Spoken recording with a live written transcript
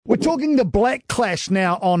talking the Black Clash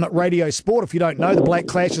now on Radio Sport. If you don't know, the Black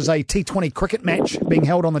Clash is a T20 cricket match being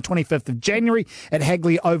held on the 25th of January at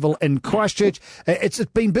Hagley Oval in Christchurch. It's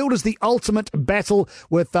been billed as the ultimate battle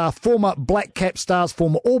with former Black Cap stars,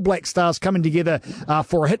 former All Black stars coming together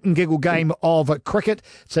for a hit and giggle game of cricket.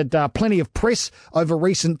 It's had plenty of press over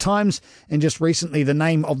recent times, and just recently the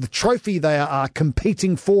name of the trophy they are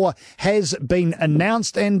competing for has been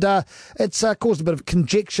announced, and it's caused a bit of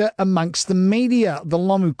conjecture amongst the media. The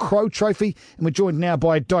Lomu Crow Trophy, and we're joined now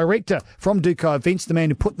by a director from Duco Events, the man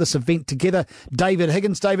who put this event together, David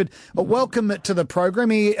Higgins. David, welcome to the program.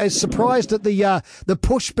 He is surprised at the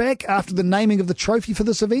pushback after the naming of the trophy for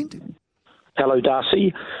this event. Hello,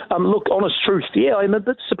 Darcy. Look, honest truth, yeah, I'm a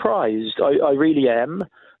bit surprised. I really am,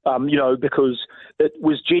 because it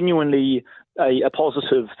was genuinely a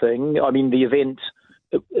positive thing. I mean, the event,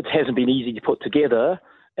 it hasn't been easy to put together,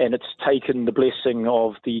 and it's taken the blessing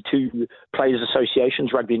of the two players'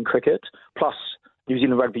 associations, rugby and cricket, plus New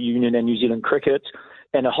Zealand Rugby Union and New Zealand Cricket,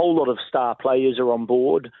 and a whole lot of star players are on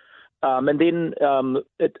board. And then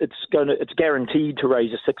it's guaranteed to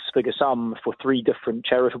raise a six-figure sum for three different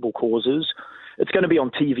charitable causes. It's going to be on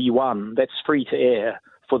TV1. That's free to air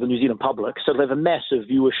for the New Zealand public. So they'll have a massive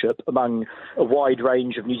viewership among a wide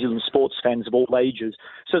range of New Zealand sports fans of all ages.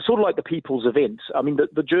 So it's sort of like the people's event. I mean,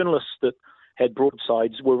 the journalists that had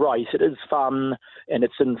broadsides were right. It is fun, and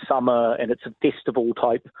it's in summer, and it's a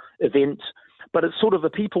festival-type event. But it's sort of a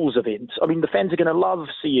people's event. I mean, the fans are going to love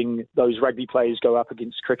seeing those rugby players go up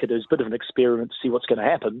against cricketers, bit of an experiment to see what's going to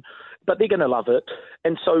happen. But they're going to love it.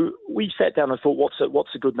 And so we sat down and thought, what's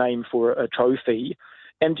a good name for a trophy?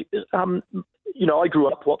 And, I grew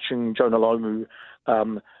up watching Jonah Lomu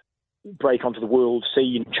break onto the world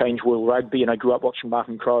scene, change world rugby, and I grew up watching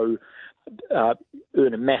Martin Crowe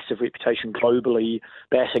earn a massive reputation globally,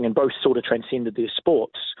 batting, and both sort of transcended their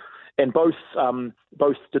sports. And both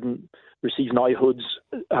didn't receive knighthoods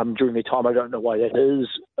during their time. I don't know why that is.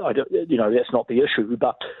 That's not the issue.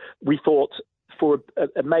 But we thought for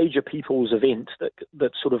a major people's event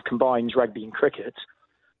that sort of combines rugby and cricket,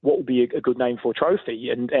 what would be a good name for a trophy?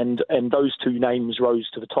 And those two names rose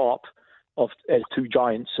to the top as two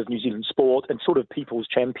giants of New Zealand sport and sort of people's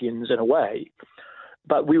champions in a way.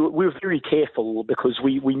 But we were very careful because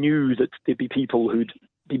we knew that there'd be people who'd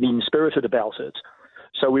be mean-spirited about it.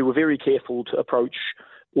 So we were very careful to approach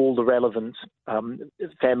all the relevant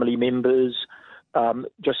family members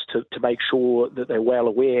just to make sure that they're well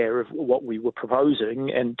aware of what we were proposing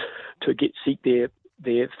and to seek their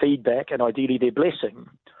feedback and ideally their blessing.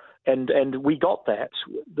 And we got that,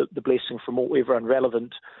 the blessing from everyone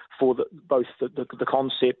relevant for both the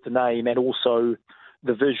concept, the name, and also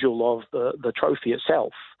the visual of the trophy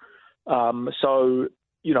itself.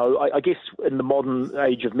 I guess in the modern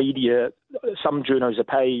age of media, some journos are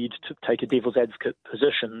paid to take a devil's advocate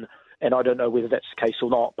position, and I don't know whether that's the case or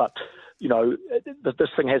not, but this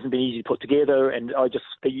thing hasn't been easy to put together, and I just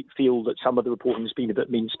feel that some of the reporting has been a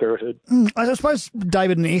bit mean-spirited. I suppose,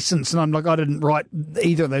 David, in essence, and I didn't write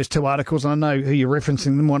either of those two articles, and I know who you're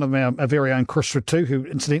referencing them, one of them, our very own Chris Ratu, who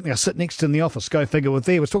incidentally I sit next to in the office, go figure with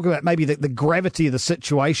there, was talking about maybe the gravity of the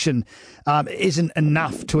situation isn't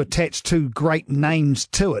enough to attach two great names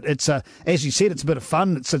to it. It's, as you said, it's a bit of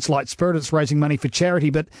fun, it's light-spirited, it's raising money for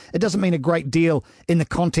charity, but it doesn't mean a great deal in the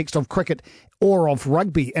context of cricket or of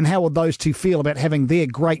rugby. And how would those two feel about having their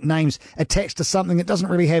great names attached to something that doesn't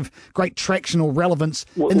really have great traction or relevance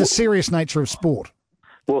in the serious nature of sport?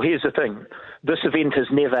 Well, here's the thing. This event has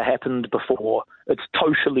never happened before. It's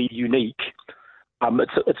totally unique.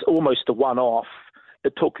 It's almost a one-off.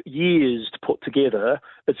 It took years to put together.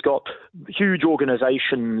 It's got huge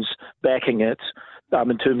organisations backing it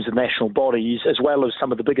in terms of national bodies, as well as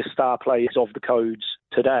some of the biggest star players of the codes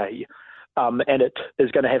today. And it is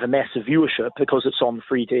going to have a massive viewership because it's on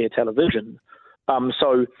free-to-air television.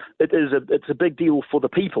 So it's a big deal for the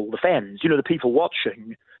people, the fans, the people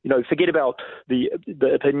watching. Forget about the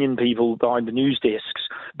opinion people behind the news desks,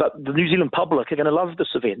 but the New Zealand public are going to love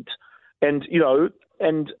this event. And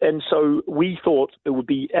so we thought it would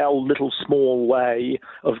be our little small way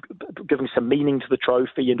of giving some meaning to the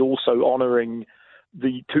trophy and also honouring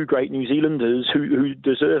the two great New Zealanders who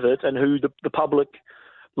deserve it and who the public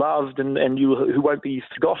loved and who won't be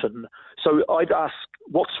forgotten. So I'd ask,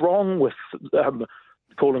 what's wrong with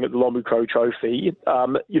calling it the Lomu Crow Trophy?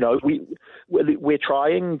 We're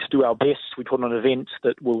trying to do our best. We put on an event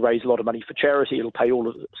that will raise a lot of money for charity. It'll pay all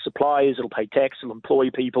of the suppliers. It'll pay tax. It'll employ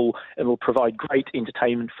people. And it'll provide great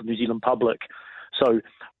entertainment for the New Zealand public. So,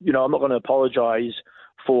 I'm not going to apologise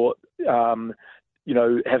for,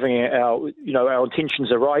 having our intentions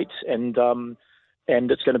are right. And and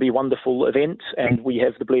it's going to be a wonderful event, and we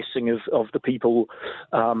have the blessing of the people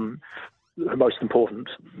who are most important.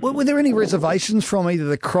 Were there any reservations from either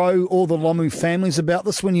the Crow or the Lomu families about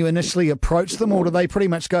this when you initially approached them, or do they pretty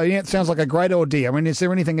much go, yeah, it sounds like a great idea? I mean, is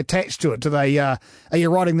there anything attached to it? Do they, are you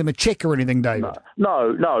writing them a cheque or anything, David?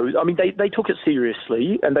 No. I mean, they took it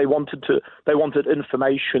seriously, and they wanted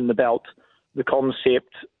information about the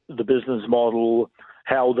concept, the business model,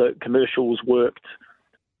 how the commercials worked,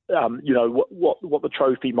 what the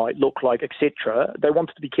trophy might look like, etc. They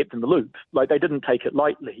wanted to be kept in the loop. Like, they didn't take it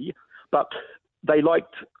lightly, but they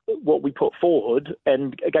liked what we put forward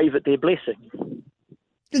and gave it their blessing.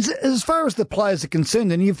 As far as the players are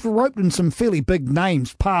concerned, and you've roped in some fairly big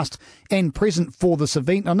names, past and present, for this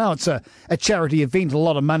event. I know it's a charity event. A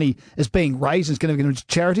lot of money is being raised and it's going to go into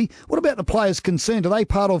charity. What about the players concerned? Are they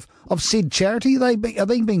part of said charity? Are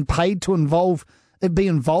they being paid to be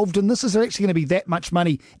involved in this? Is there actually going to be that much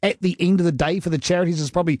money at the end of the day for the charities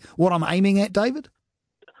is probably what I'm aiming at, David?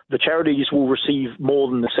 The charities will receive more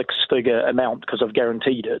than the six-figure amount because I've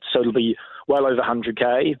guaranteed it. So it'll be well over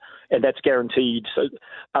 100K, and that's guaranteed, so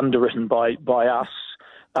underwritten by us.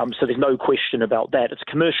 So there's no question about that. It's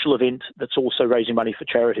a commercial event that's also raising money for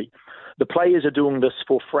charity. The players are doing this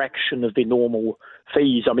for a fraction of their normal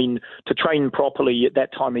fees. I mean, to train properly at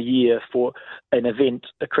that time of year for an event,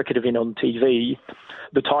 a cricket event on TV,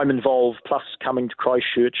 the time involved, plus coming to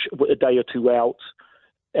Christchurch a day or two out,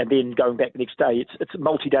 and then going back the next day, it's a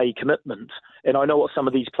multi-day commitment. And I know what some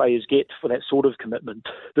of these players get for that sort of commitment.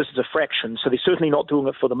 This is a fraction, so they're certainly not doing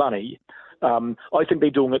it for the money. I think they're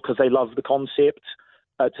doing it because they love the concept.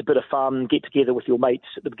 It's a bit of fun, get together with your mates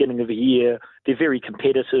at the beginning of the year. They're very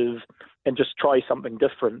competitive and just try something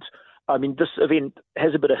different. I mean, this event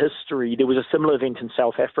has a bit of history. There was a similar event in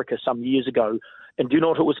South Africa some years ago, and do you know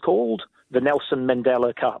what it was called? The Nelson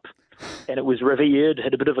Mandela Cup. And it was revered,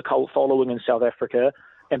 had a bit of a cult following in South Africa.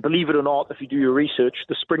 And believe it or not, if you do your research,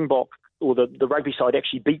 the Springbok or the rugby side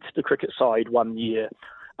actually beat the cricket side one year.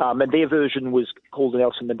 And their version was called the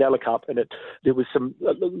Nelson Mandela Cup, and there was a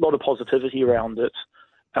lot of positivity around it.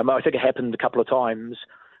 I think it happened a couple of times.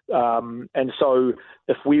 And so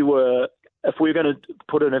if we're going to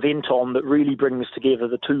put an event on that really brings together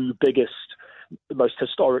the two biggest, most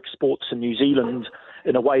historic sports in New Zealand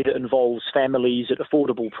in a way that involves families at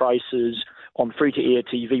affordable prices on free-to-air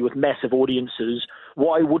TV with massive audiences,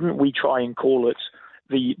 why wouldn't we try and call it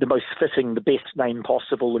the most fitting, the best name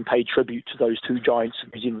possible and pay tribute to those two giants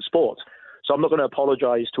of New Zealand sport? So I'm not going to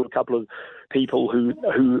apologise to a couple of people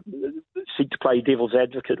who seek to play devil's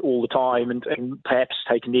advocate all the time and perhaps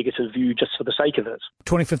take a negative view just for the sake of it.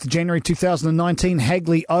 25th of January 2019,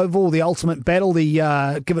 Hagley Oval, the ultimate battle,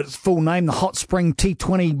 give it its full name, the Hot Spring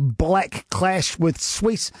T20 Black Clash with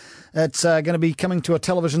Swiss. It's going to be coming to a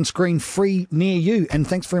television screen free near you. And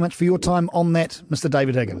thanks very much for your time on that, Mr.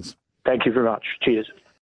 David Higgins. Thank you very much. Cheers.